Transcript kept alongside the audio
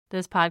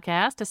This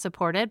podcast is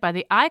supported by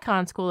the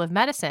Icahn School of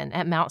Medicine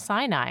at Mount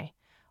Sinai,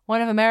 one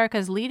of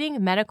America's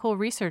leading medical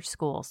research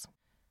schools.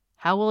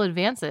 How will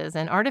advances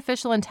in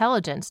artificial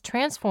intelligence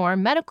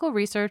transform medical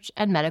research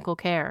and medical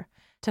care?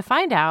 To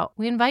find out,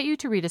 we invite you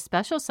to read a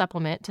special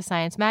supplement to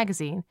Science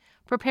Magazine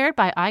prepared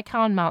by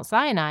Icahn Mount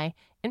Sinai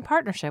in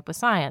partnership with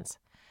Science.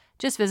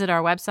 Just visit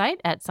our website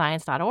at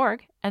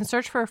science.org and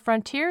search for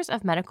Frontiers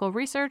of Medical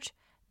Research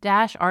 -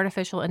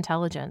 Artificial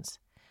Intelligence.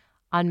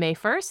 On May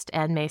 1st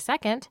and May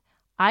 2nd,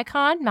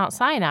 Icahn Mount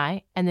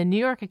Sinai and the New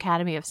York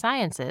Academy of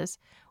Sciences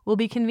will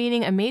be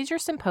convening a major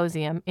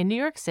symposium in New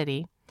York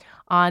City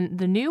on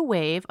the new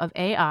wave of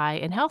AI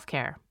in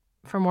healthcare.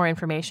 For more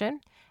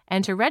information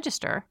and to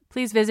register,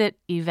 please visit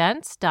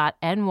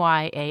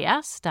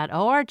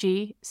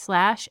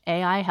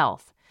events.nyas.org/AI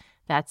Health.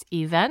 That's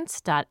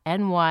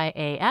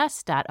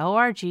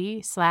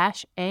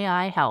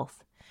events.nyas.org/AI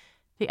Health.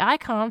 The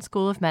Icahn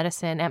School of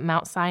Medicine at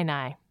Mount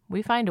Sinai.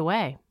 We find a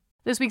way.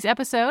 This week's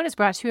episode is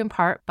brought to you in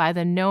part by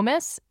the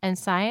NOMIS and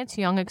Science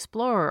Young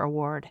Explorer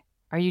Award.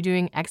 Are you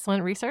doing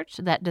excellent research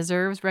that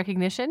deserves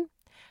recognition?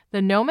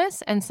 The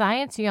NOMIS and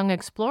Science Young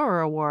Explorer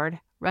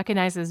Award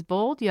recognizes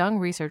bold young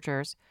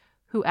researchers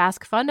who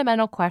ask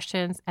fundamental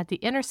questions at the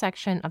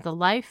intersection of the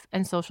life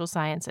and social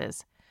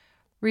sciences.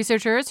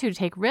 Researchers who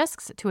take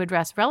risks to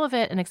address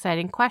relevant and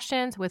exciting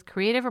questions with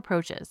creative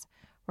approaches,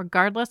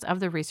 regardless of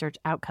the research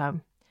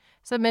outcome.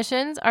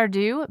 Submissions are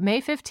due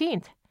May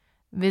 15th.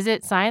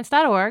 Visit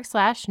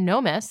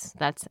science.org/NOMIS,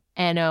 that's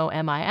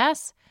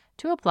NOMIS,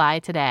 to apply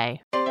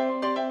today.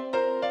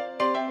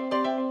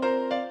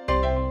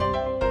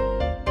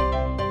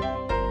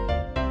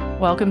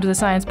 Welcome to the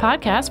Science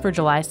Podcast for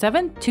July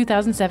 7th,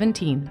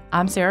 2017.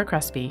 I'm Sarah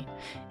Crespi.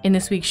 In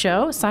this week's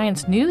show,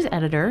 Science News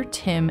editor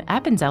Tim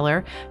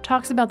Appenzeller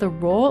talks about the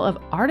role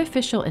of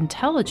artificial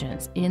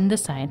intelligence in the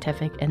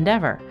scientific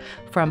endeavor,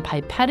 from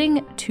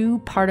pipetting to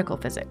particle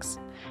physics.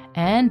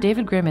 And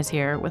David Grimm is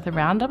here with a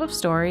roundup of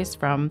stories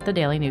from the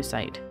Daily News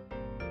site.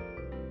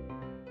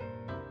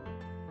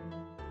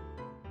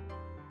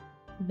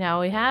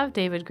 Now we have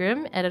David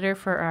Grimm, editor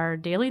for our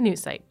Daily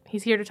News site.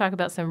 He's here to talk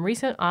about some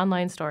recent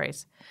online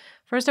stories.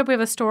 First up, we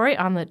have a story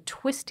on the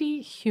twisty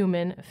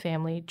human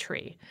family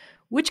tree.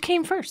 Which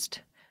came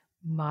first?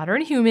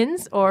 Modern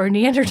humans or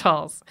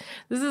Neanderthals?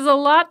 This is a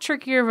lot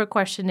trickier of a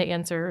question to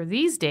answer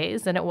these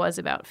days than it was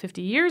about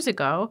 50 years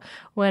ago,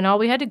 when all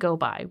we had to go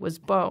by was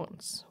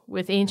bones.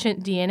 With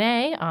ancient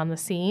DNA on the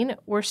scene,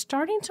 we're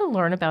starting to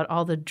learn about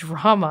all the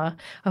drama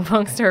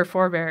amongst our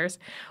forebears.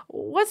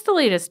 What's the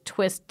latest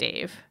twist,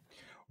 Dave?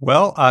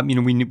 Well,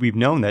 we've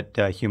known that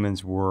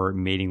humans were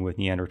mating with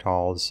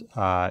Neanderthals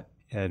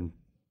and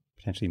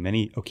potentially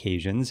many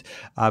occasions.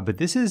 But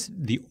this is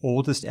the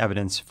oldest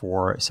evidence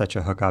for such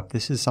a hookup.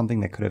 This is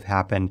something that could have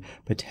happened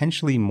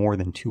potentially more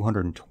than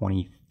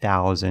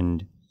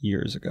 220,000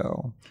 years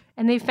ago.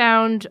 And they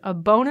found a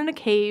bone in a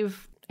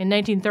cave in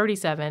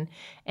 1937.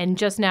 And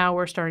just now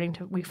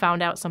we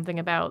found out something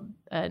about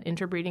an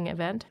interbreeding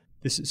event.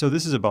 This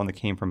is a bone that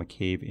came from a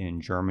cave in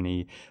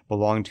Germany,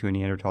 belonged to a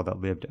Neanderthal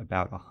that lived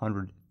about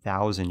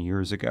 100,000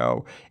 years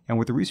ago. And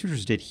what the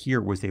researchers did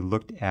here was they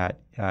looked at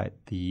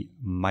the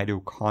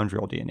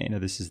mitochondrial DNA. Now,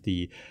 this is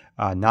the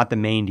not the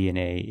main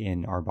DNA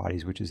in our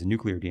bodies, which is the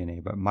nuclear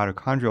DNA, but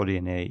mitochondrial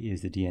DNA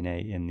is the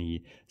DNA in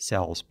the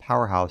cell's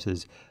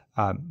powerhouses,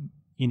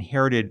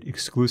 inherited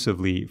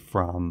exclusively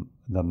from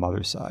the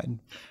mother's side.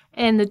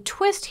 And the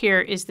twist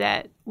here is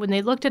that when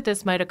they looked at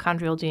this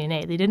mitochondrial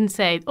DNA, they didn't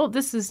say, oh,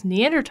 this is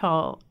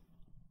Neanderthal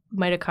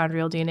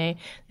mitochondrial DNA.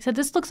 They said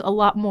this looks a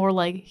lot more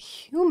like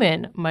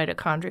human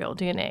mitochondrial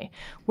DNA.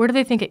 Where do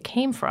they think it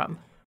came from?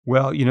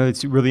 Well,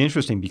 it's really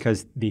interesting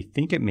because they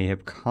think it may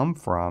have come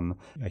from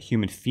a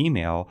human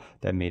female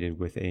that mated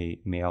with a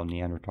male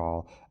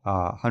Neanderthal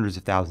hundreds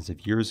of thousands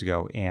of years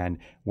ago. And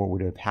what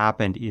would have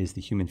happened is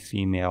the human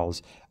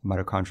female's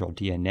mitochondrial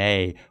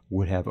DNA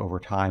would have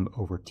over time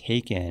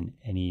overtaken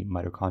any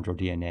mitochondrial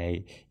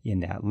DNA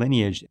in that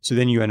lineage. So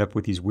then you end up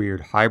with these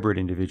weird hybrid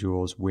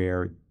individuals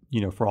where,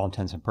 for all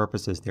intents and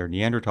purposes, they're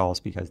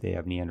Neanderthals because they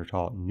have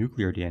Neanderthal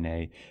nuclear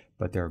DNA,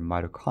 but their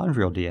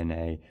mitochondrial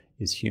DNA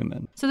is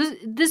human. So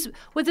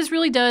what this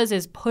really does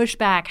is push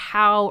back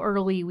how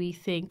early we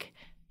think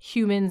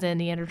humans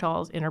and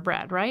Neanderthals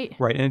interbred, right?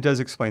 Right, and it does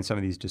explain some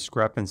of these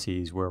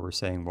discrepancies where we're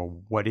saying,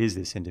 well, what is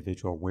this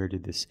individual? Where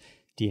did this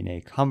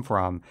DNA come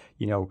from?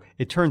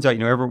 It turns out,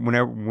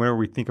 whenever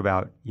we think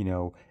about,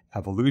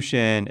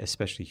 evolution,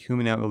 especially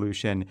human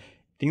evolution,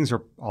 things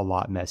are a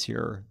lot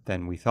messier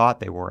than we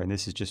thought they were. And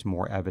this is just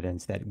more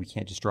evidence that we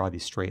can't just draw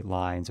these straight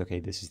lines. Okay,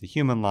 this is the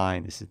human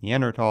line, this is the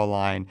Neanderthal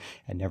line,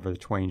 and never the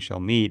twain shall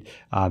meet.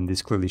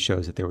 This clearly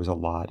shows that there was a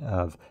lot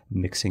of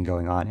mixing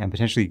going on and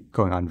potentially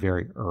going on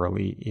very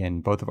early in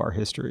both of our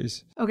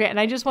histories. Okay, and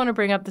I just want to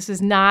bring up, this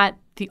is not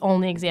the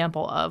only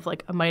example of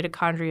like a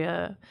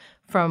mitochondria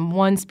from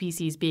one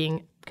species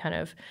being kind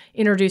of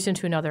introduced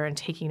into another and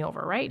taking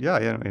over, right?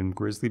 Yeah. In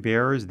grizzly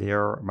bears,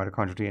 their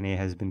mitochondrial DNA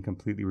has been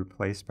completely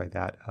replaced by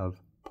that of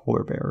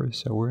polar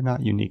bears. So we're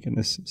not unique in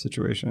this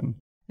situation.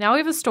 Now we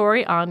have a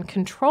story on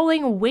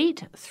controlling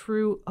weight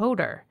through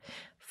odor.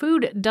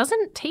 Food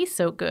doesn't taste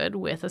so good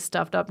with a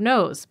stuffed up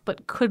nose,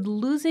 but could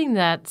losing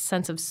that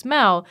sense of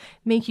smell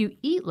make you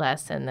eat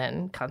less and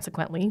then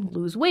consequently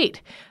lose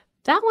weight?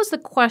 That was the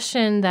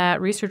question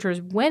that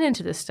researchers went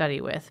into this study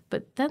with,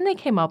 but then they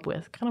came up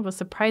with kind of a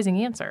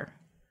surprising answer.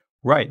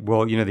 Right.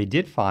 Well, they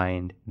did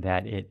find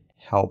that it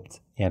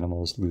helped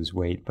animals lose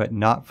weight, but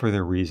not for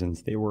the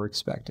reasons they were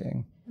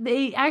expecting.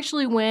 They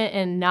actually went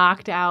and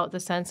knocked out the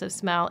sense of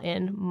smell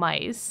in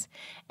mice,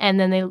 and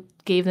then they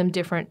gave them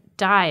different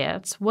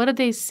diets. What did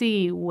they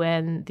see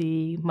when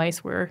the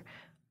mice were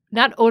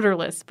not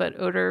odorless, but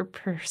odor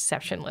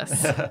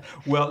perceptionless?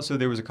 Well, so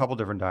there was a couple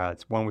different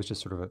diets. One was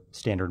just sort of a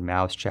standard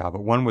mouse chow,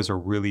 but one was a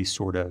really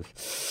sort of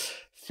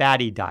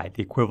fatty diet,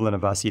 the equivalent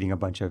of us eating a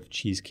bunch of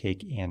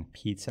cheesecake and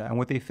pizza. And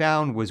what they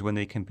found was when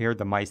they compared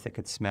the mice that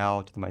could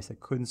smell to the mice that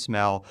couldn't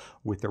smell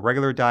with the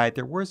regular diet,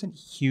 there wasn't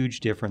huge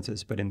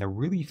differences. But in the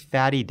really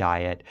fatty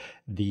diet,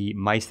 the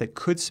mice that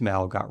could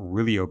smell got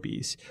really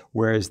obese,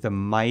 whereas the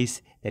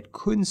mice that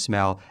couldn't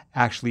smell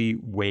actually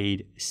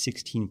weighed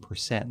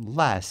 16%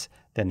 less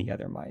than the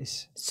other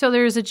mice. So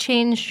there's a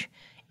change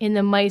in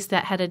the mice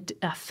that had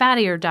a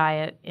fattier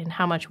diet in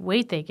how much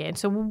weight they gained.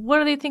 So what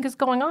do they think is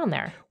going on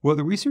there? Well,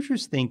 the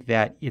researchers think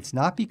that it's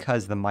not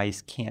because the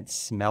mice can't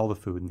smell the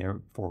food and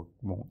therefore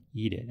won't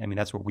eat it. I mean,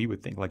 that's what we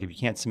would think. Like if you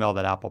can't smell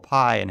that apple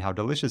pie and how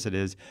delicious it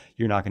is,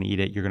 you're not going to eat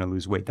it, you're going to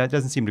lose weight. That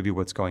doesn't seem to be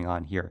what's going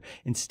on here.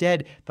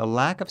 Instead, the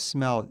lack of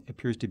smell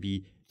appears to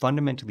be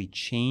fundamentally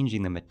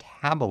changing the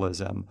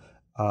metabolism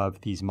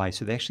of these mice.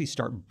 So they actually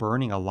start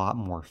burning a lot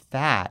more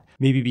fat,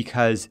 maybe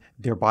because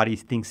their body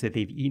thinks that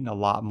they've eaten a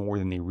lot more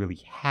than they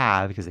really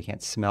have because they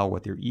can't smell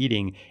what they're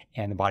eating.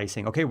 And the body's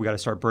saying, okay, we got to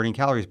start burning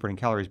calories.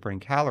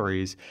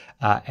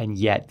 And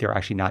yet they're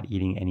actually not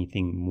eating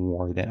anything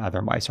more than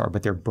other mice are,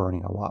 but they're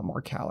burning a lot more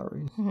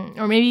calories.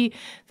 Mm-hmm. Or maybe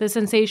the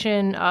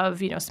sensation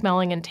of,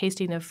 smelling and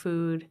tasting the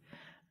food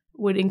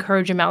would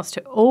encourage a mouse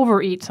to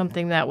overeat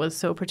something that was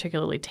so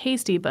particularly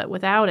tasty, but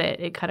without it,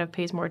 it kind of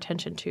pays more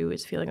attention to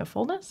its feeling of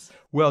fullness?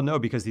 Well, no,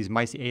 because these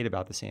mice ate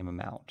about the same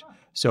amount.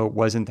 So it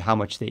wasn't how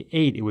much they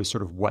ate, it was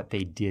sort of what they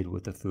did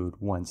with the food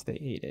once they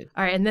ate it.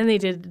 All right, and then they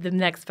did the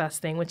next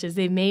best thing, which is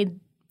they made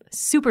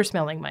super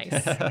smelling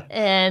mice.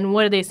 And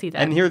what did they see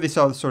then? And here they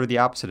saw sort of the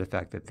opposite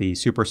effect, that the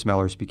super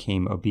smellers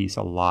became obese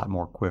a lot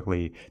more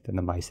quickly than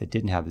the mice that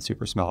didn't have the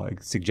super smell,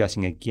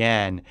 suggesting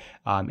again,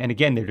 and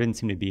again, there didn't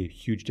seem to be a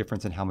huge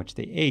difference in how much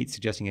they ate,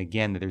 suggesting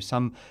again that there's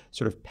some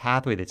sort of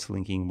pathway that's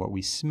linking what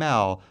we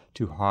smell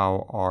to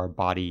how our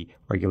body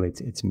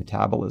regulates its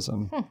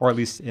metabolism, or at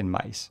least in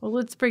mice. Well,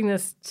 let's bring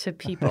this to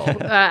people.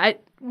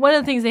 One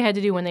of the things they had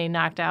to do when they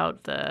knocked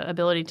out the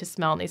ability to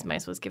smell in these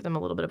mice was give them a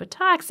little bit of a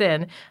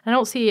toxin. I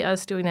don't see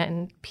us doing that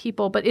in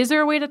people, but is there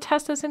a way to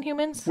test this in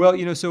humans?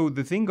 Well, so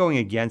the thing going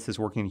against this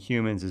working in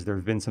humans is there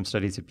have been some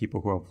studies of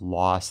people who have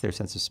lost their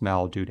sense of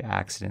smell due to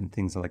accident,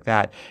 things like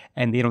that,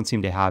 and they don't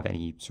seem to have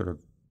any sort of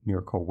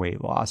miracle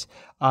weight loss.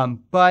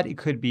 But it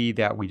could be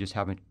that we just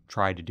haven't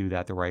tried to do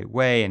that the right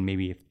way, and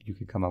maybe if you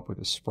could come up with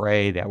a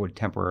spray that would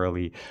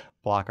temporarily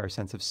block our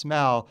sense of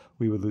smell,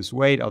 we would lose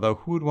weight, although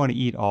who would want to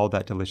eat all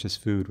that delicious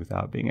food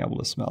without being able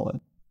to smell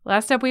it?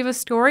 Last up, we have a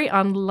story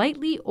on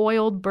lightly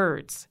oiled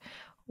birds.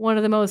 One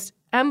of the most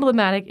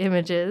emblematic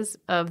images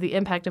of the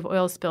impact of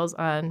oil spills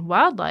on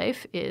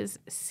wildlife is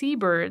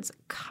seabirds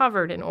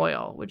covered in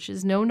oil, which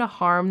is known to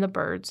harm the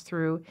birds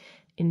through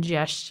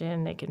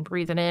ingestion. They can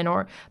breathe it in,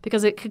 or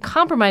because it could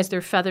compromise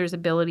their feathers'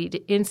 ability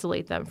to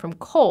insulate them from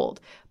cold.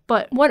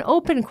 But one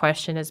open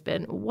question has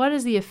been, what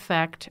is the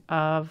effect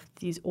of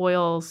these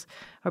oils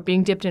or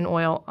being dipped in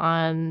oil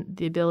on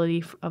the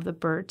ability of the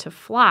bird to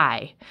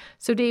fly?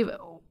 So, Dave,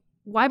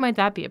 why might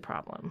that be a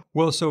problem?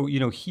 Well, so,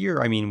 here,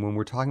 when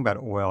we're talking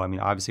about oil,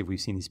 obviously we've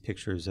seen these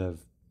pictures of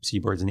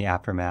seabirds in the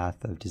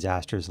aftermath of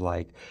disasters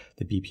like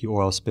the BP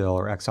oil spill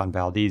or Exxon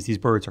Valdez. These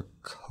birds are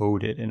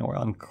coated in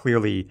oil, and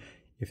clearly,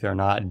 if they're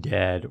not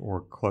dead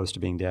or close to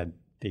being dead,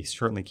 they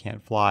certainly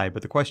can't fly.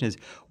 But the question is,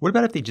 what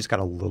about if they just got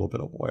a little bit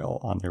of oil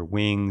on their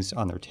wings,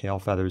 on their tail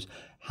feathers?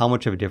 How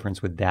much of a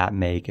difference would that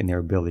make in their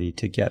ability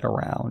to get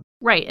around?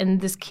 Right. And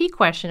this key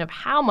question of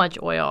how much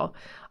oil,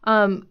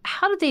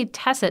 how did they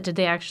test it? Did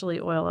they actually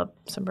oil up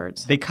some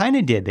birds? They kind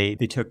of did. They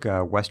took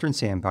western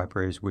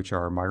sandpipers, which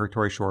are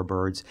migratory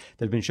shorebirds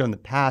that have been shown in the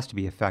past to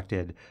be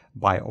affected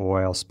by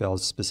oil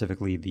spills,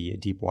 specifically the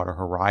Deepwater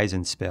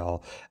Horizon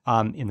spill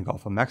in the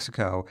Gulf of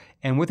Mexico.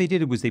 And what they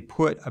did was they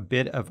put a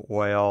bit of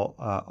oil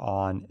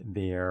on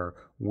their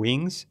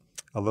wings,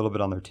 a little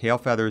bit on their tail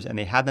feathers, and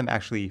they had them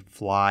actually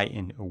fly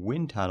in a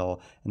wind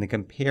tunnel, and they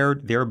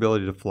compared their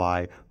ability to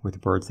fly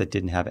with birds that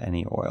didn't have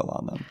any oil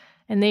on them.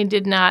 And they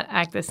did not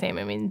act the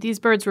same. These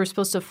birds were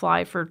supposed to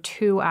fly for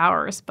 2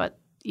 hours, but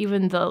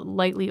even the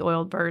lightly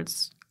oiled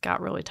birds got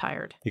really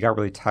tired. They got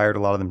really tired. A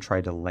lot of them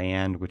tried to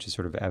land, which is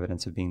sort of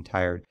evidence of being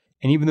tired.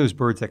 And even those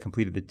birds that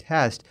completed the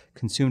test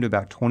consumed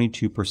about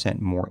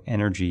 22% more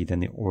energy than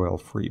the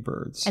oil-free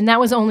birds. And that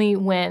was only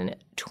when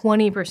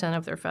 20%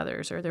 of their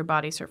feathers or their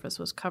body surface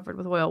was covered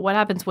with oil. What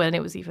happens when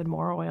it was even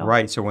more oil?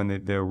 Right. So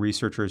when the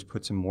researchers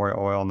put some more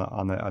oil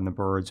on the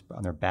birds,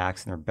 on their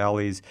backs and their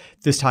bellies,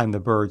 this time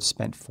the birds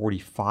spent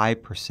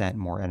 45%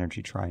 more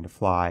energy trying to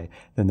fly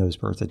than those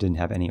birds that didn't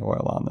have any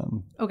oil on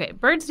them. Okay,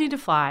 birds need to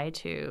fly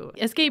to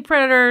escape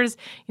predators,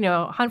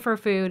 hunt for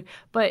food.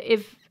 But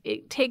if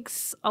it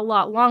takes a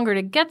lot longer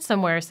to get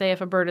somewhere, say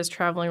if a bird is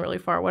traveling really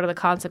far, what are the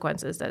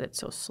consequences that it's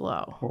so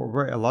slow?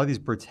 Well, a lot of these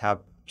birds have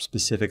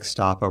specific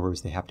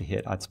stopovers they have to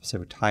hit at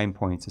specific time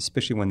points,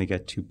 especially when they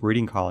get to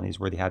breeding colonies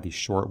where they have these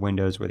short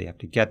windows where they have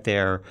to get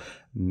there,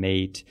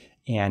 mate,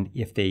 and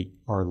if they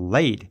are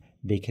late,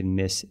 they can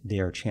miss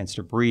their chance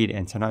to breed,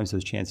 and sometimes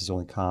those chances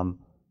only come,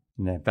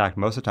 and in fact,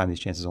 most of the time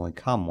these chances only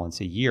come once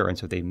a year, and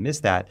so if they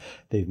miss that,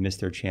 they've missed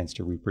their chance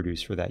to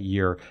reproduce for that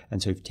year.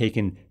 And so if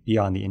taken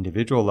beyond the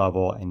individual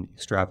level and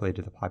extrapolated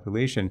to the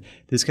population,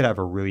 this could have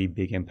a really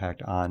big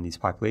impact on these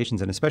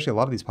populations, and especially a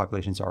lot of these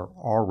populations are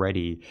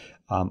already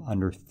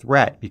under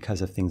threat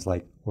because of things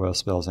like oil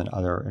spills and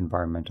other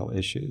environmental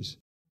issues.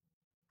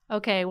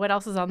 Okay, what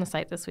else is on the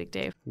site this week,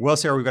 Dave? Well,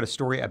 Sarah, we've got a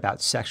story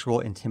about sexual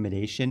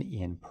intimidation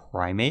in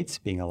primates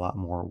being a lot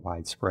more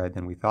widespread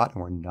than we thought,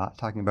 and we're not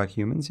talking about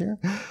humans here.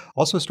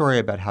 Also a story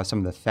about how some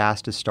of the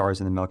fastest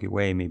stars in the Milky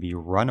Way may be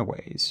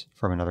runaways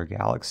from another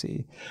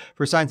galaxy.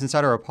 For Science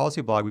Insider, our policy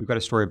blog, we've got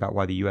a story about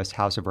why the U.S.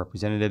 House of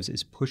Representatives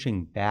is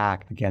pushing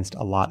back against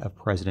a lot of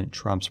President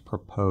Trump's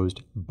proposed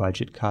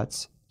budget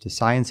cuts to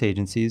science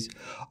agencies.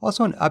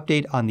 Also an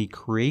update on the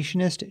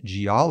creationist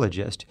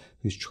geologist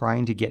who's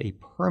trying to get a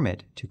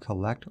permit to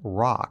collect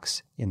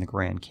rocks in the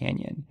Grand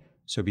Canyon.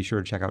 So be sure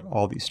to check out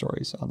all these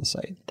stories on the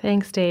site.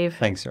 Thanks, Dave.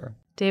 Thanks, Sarah.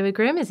 David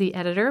Grimm is the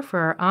editor for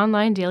our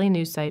online daily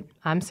news site.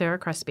 I'm Sarah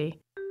Crespi.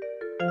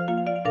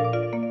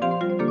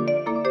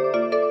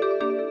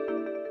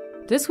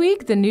 This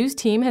week, the news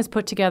team has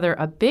put together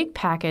a big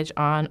package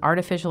on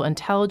artificial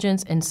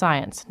intelligence in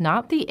science.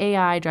 Not the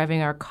AI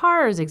driving our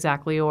cars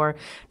exactly or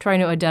trying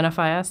to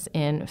identify us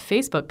in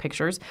Facebook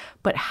pictures,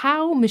 but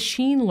how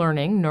machine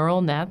learning,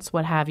 neural nets,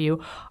 what have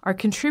you, are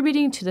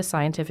contributing to the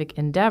scientific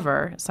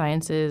endeavor.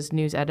 Science's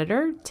news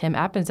editor, Tim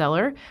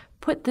Appenzeller,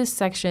 put this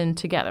section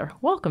together.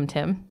 Welcome,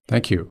 Tim.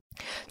 Thank you.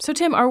 So,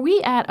 Tim, are we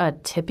at a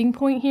tipping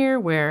point here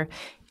where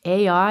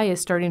AI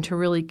is starting to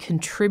really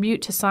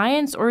contribute to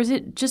science, or is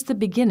it just the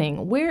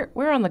beginning?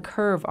 Where on the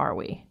curve are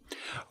we?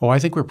 Oh, I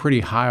think we're pretty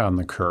high on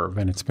the curve,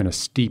 and it's been a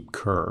steep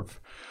curve.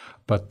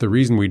 But the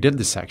reason we did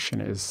this section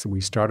is we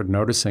started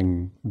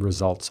noticing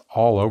results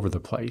all over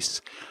the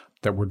place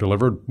that were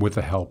delivered with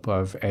the help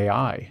of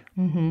AI.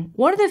 Mm-hmm.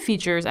 One of the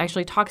features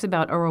actually talks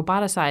about a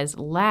roboticized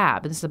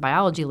lab. This is a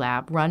biology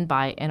lab run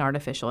by an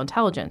artificial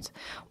intelligence.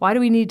 Why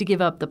do we need to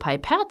give up the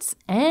pipettes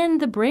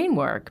and the brain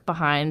work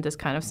behind this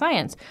kind of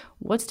science?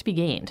 What's to be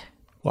gained?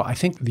 Well, I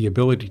think the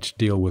ability to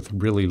deal with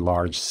really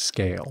large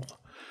scale.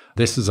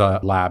 This is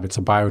a lab, it's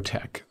a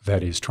biotech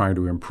that is trying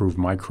to improve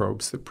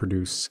microbes that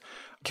produce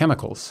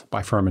chemicals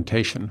by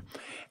fermentation.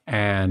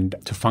 And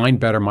to find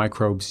better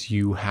microbes,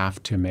 you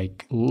have to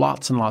make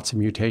lots and lots of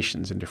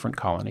mutations in different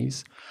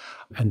colonies.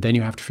 And then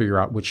you have to figure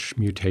out which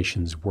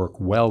mutations work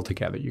well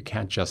together. You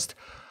can't just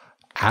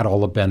add all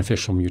the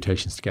beneficial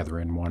mutations together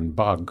in one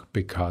bug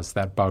because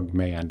that bug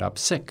may end up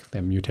sick.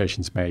 The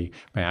mutations may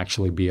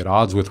actually be at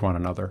odds with one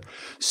another.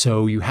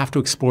 So you have to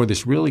explore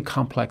this really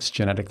complex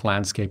genetic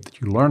landscape that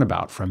you learn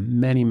about from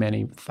many,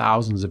 many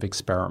thousands of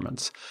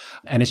experiments.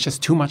 And it's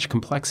just too much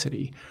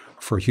complexity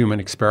for human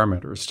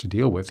experimenters to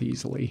deal with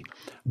easily.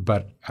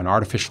 But an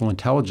artificial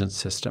intelligence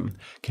system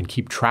can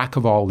keep track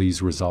of all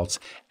these results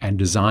and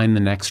design the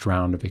next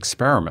round of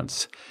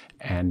experiments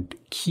and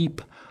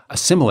keep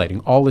assimilating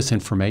all this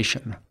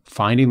information,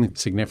 finding the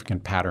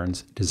significant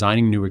patterns,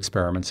 designing new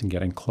experiments, and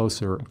getting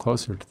closer and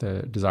closer to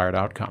the desired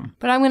outcome.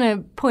 But I'm going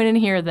to point in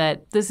here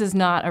that this is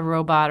not a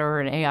robot or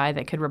an AI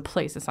that could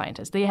replace a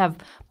scientist. They have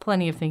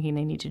plenty of thinking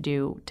they need to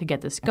do to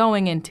get this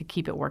going and to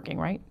keep it working,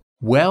 right?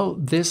 Well,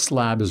 this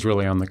lab is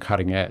really on the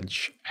cutting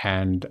edge.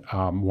 And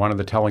one of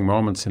the telling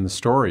moments in the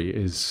story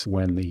is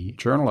when the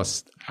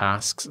journalist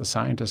asks a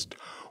scientist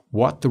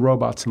what the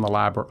robots in the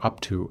lab are up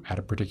to at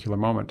a particular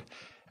moment.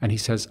 And he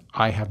says,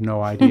 I have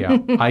no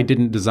idea. I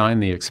didn't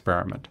design the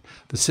experiment.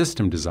 The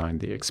system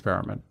designed the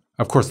experiment.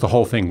 Of course, the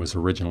whole thing was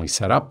originally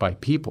set up by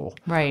people.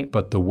 Right.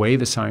 But the way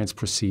the science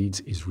proceeds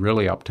is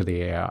really up to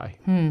the AI.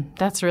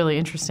 That's really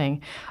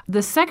interesting.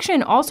 The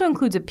section also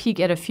includes a peek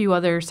at a few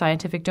other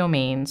scientific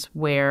domains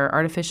where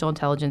artificial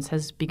intelligence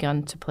has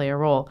begun to play a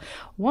role.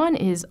 One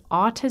is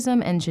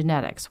autism and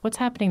genetics. What's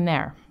happening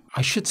there?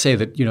 I should say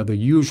that, the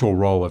usual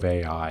role of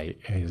AI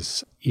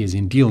is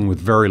in dealing with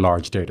very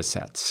large data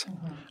sets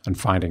and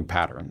finding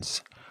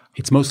patterns.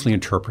 It's mostly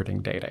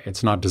interpreting data.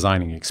 It's not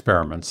designing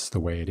experiments the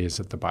way it is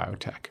at the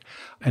biotech.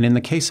 And in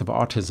the case of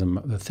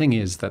autism, the thing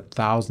is that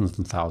thousands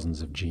and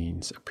thousands of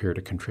genes appear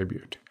to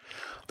contribute.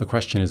 The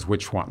question is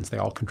which ones. They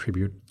all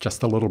contribute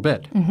just a little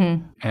bit.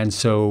 And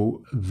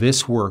so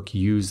this work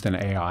used an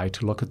AI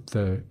to look at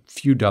the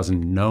few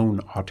dozen known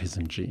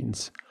autism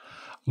genes,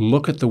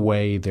 look at the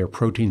way their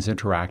proteins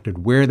interacted,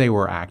 where they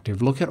were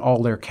active, look at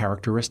all their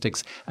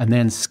characteristics, and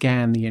then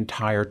scan the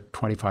entire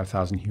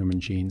 25,000 human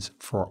genes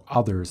for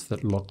others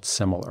that looked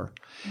similar.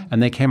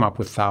 And they came up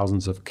with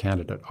thousands of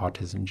candidate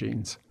autism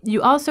genes.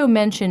 You also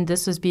mentioned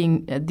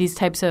these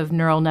types of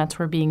neural nets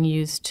were being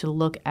used to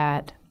look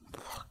at,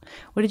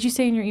 what did you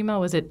say in your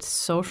email? Was it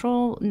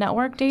social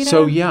network data?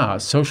 So yeah,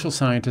 social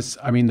scientists,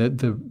 I mean,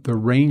 the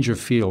range of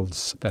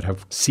fields that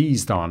have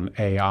seized on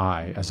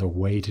AI as a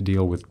way to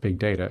deal with big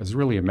data is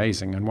really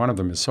amazing. And one of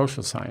them is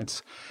social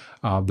science.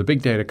 The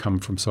big data come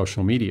from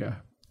social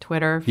media.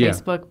 Twitter,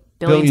 Facebook,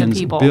 billions of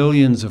people.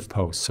 Billions of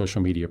posts,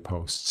 social media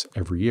posts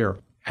every year.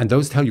 And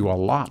those tell you a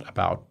lot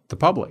about the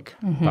public,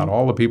 about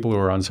all the people who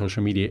are on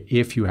social media,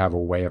 if you have a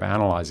way of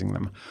analyzing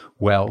them.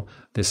 Well,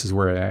 this is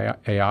where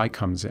AI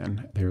comes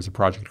in. There's a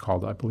project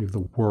called, I believe,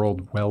 the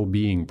World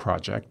Wellbeing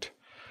Project,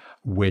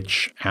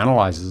 which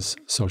analyzes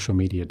social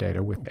media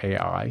data with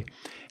AI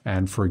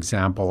and, for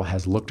example,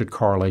 has looked at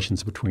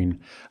correlations between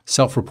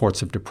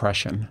self-reports of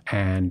depression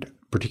and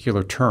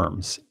particular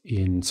terms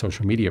in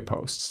social media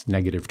posts,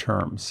 negative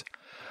terms.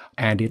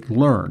 And it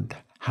learned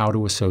how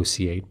to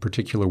associate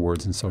particular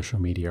words in social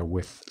media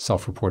with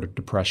self-reported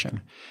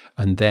depression.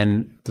 And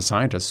then the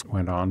scientists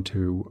went on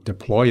to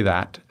deploy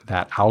that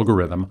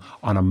algorithm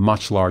on a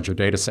much larger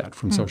data set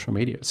from social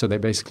media. So they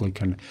basically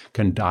can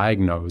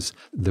diagnose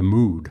the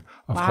mood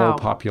of whole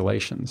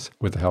populations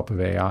with the help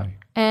of AI.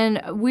 And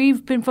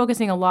we've been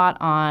focusing a lot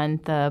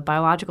on the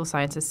biological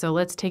sciences, so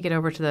let's take it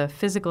over to the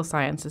physical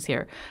sciences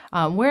here.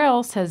 Where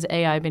else has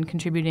AI been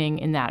contributing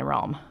in that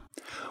realm?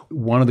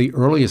 One of the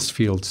earliest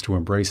fields to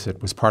embrace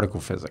it was particle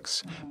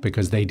physics,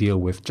 because they deal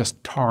with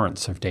just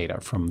torrents of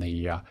data from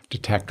the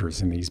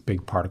detectors in these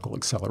big particle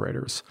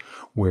accelerators,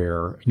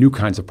 where new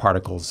kinds of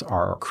particles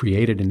are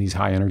created in these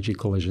high-energy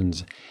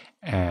collisions,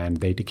 and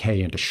they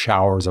decay into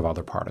showers of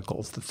other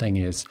particles. The thing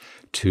is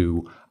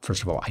to,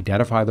 first of all,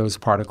 identify those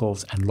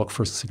particles and look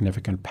for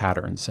significant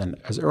patterns.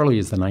 And as early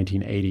as the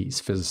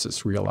 1980s,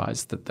 physicists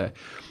realized that the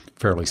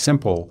fairly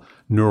simple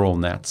neural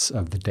nets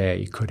of the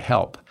day could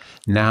help.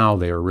 Now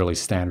they are really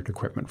standard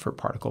equipment for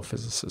particle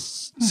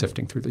physicists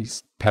sifting through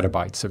these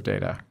petabytes of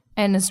data.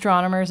 And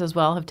astronomers as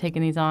well have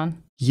taken these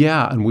on?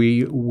 Yeah, and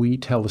we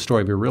tell the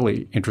story of a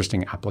really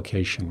interesting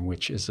application,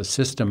 which is a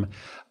system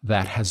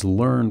that has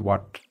learned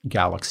what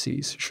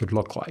galaxies should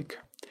look like.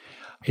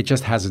 It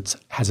just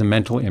has a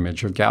mental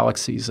image of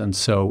galaxies, and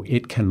so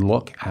it can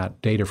look at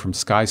data from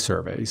sky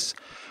surveys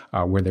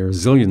where there are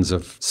zillions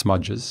of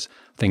smudges,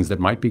 things that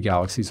might be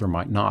galaxies or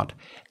might not,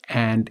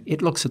 and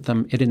it looks at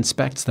them, it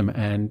inspects them,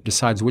 and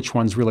decides which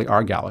ones really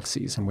are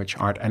galaxies and which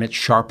aren't, and it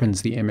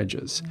sharpens the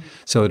images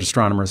so that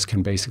astronomers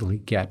can basically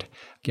get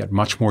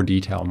much more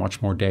detail,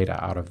 much more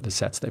data out of the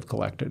sets they've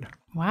collected.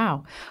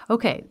 Wow.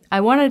 Okay.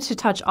 I wanted to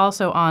touch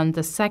also on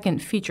the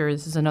second feature.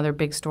 This is another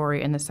big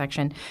story in this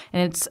section,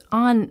 and it's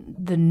on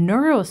the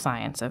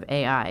neuroscience of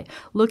AI,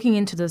 looking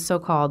into the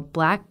so-called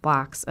black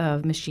box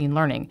of machine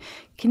learning.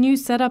 Can you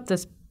set up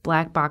this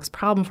black box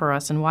problem for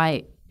us, and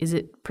why is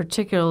it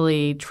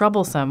particularly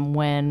troublesome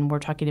when we're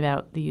talking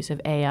about the use of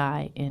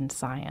AI in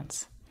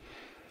science?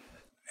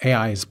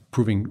 AI is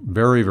proving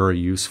very, very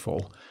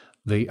useful.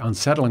 The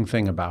unsettling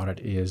thing about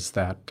it is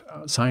that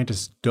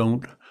scientists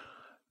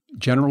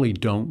generally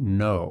don't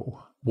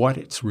know what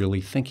it's really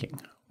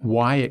thinking,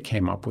 why it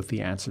came up with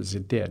the answers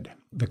it did.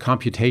 The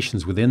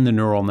computations within the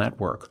neural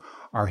network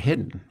are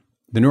hidden.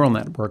 The neural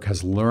network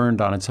has learned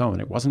on its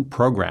own. It wasn't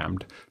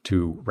programmed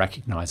to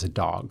recognize a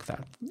dog.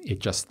 That it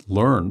just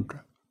learned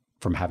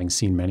from having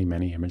seen many,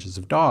 many images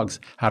of dogs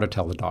how to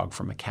tell the dog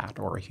from a cat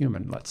or a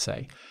human, let's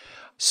say.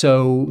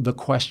 So the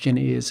question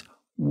is,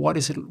 what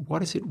is it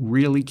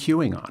really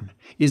cueing on?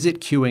 Is it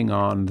cueing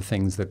on the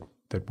things that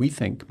we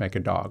think make a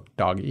dog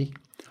doggy?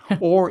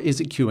 Or is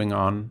it cueing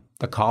on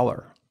the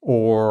collar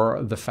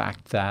or the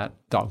fact that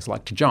dogs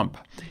like to jump?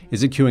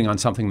 Is it cueing on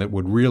something that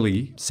would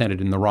really send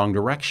it in the wrong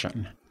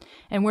direction?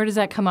 And where does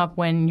that come up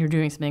when you're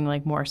doing something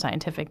like more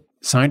scientific?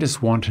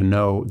 Scientists want to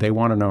know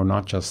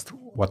not just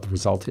what the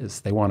result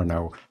is, they want to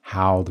know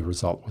how the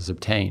result was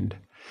obtained.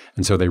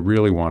 And so they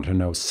really want to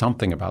know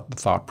something about the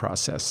thought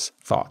process,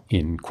 thought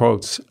in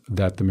quotes,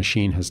 that the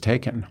machine has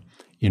taken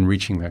in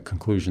reaching the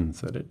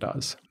conclusions that it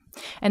does.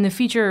 And the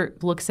feature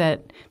looks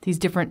at these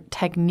different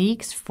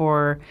techniques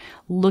for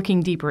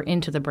looking deeper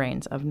into the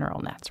brains of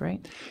neural nets,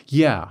 right?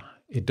 Yeah,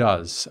 it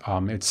does.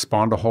 It's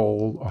spawned a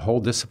whole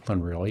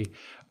discipline, really.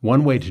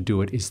 One way to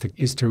do it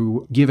is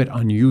to give it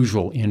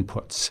unusual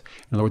inputs.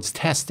 In other words,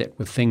 test it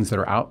with things that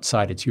are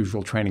outside its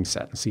usual training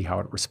set and see how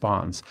it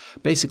responds.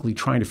 Basically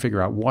trying to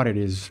figure out what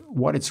it's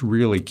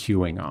really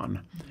cueing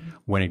on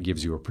when it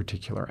gives you a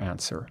particular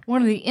answer.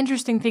 One of the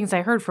interesting things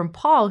I heard from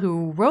Paul,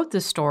 who wrote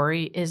this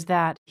story, is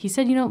that he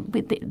said,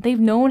 they've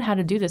known how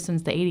to do this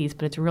since the 80s,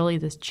 but it's really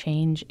this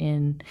change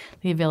in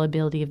the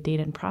availability of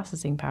data and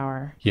processing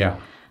power. Yeah.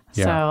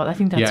 Yeah. So I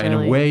think that's in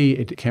a way,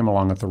 it came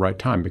along at the right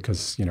time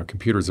because,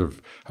 computers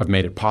have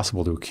made it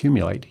possible to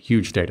accumulate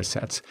huge data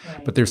sets,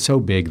 but they're so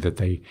big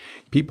that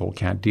people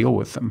can't deal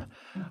with them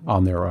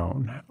on their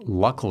own.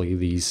 Luckily,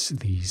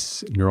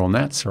 these neural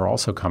nets are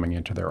also coming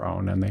into their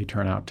own, and they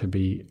turn out to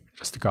be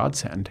just a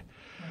godsend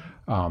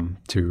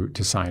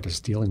to scientists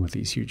dealing with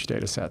these huge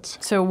data sets.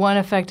 So one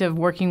effect of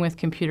working with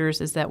computers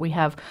is that we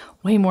have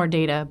way more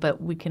data,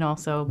 but we can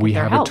also get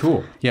their help. A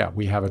tool. Yeah,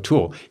 we have a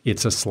tool.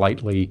 It's a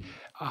slightly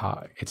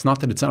it's not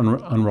that it's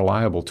an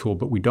unreliable tool,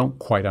 but we don't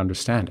quite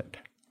understand it.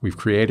 We've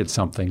created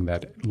something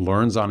that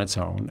learns on its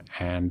own,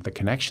 and the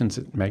connections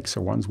it makes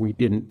are ones we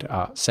didn't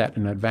set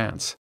in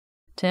advance.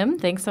 Tim,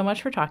 thanks so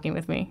much for talking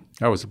with me.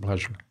 That was a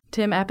pleasure.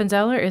 Tim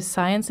Appenzeller is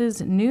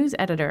Science's news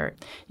editor.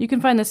 You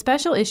can find the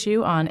special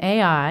issue on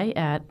AI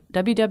at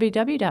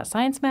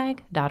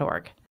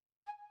www.sciencemag.org.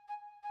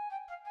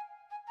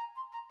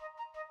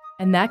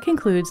 And that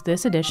concludes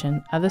this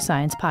edition of the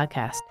Science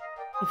Podcast.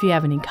 If you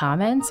have any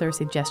comments or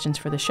suggestions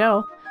for the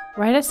show,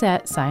 write us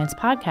at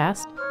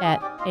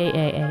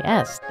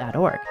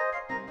sciencepodcast@aaas.org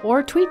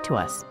or tweet to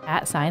us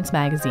at Science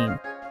Magazine.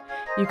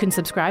 You can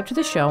subscribe to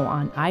the show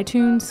on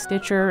iTunes,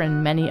 Stitcher,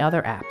 and many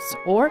other apps,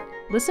 or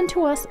listen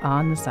to us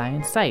on the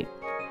Science site.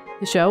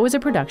 The show is a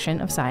production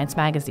of Science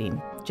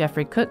Magazine.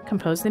 Jeffrey Cook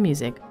composed the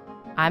music.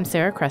 I'm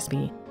Sarah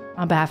Crespi,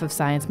 on behalf of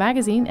Science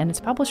Magazine and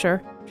its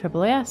publisher,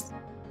 AAAS.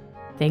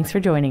 Thanks for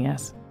joining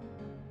us.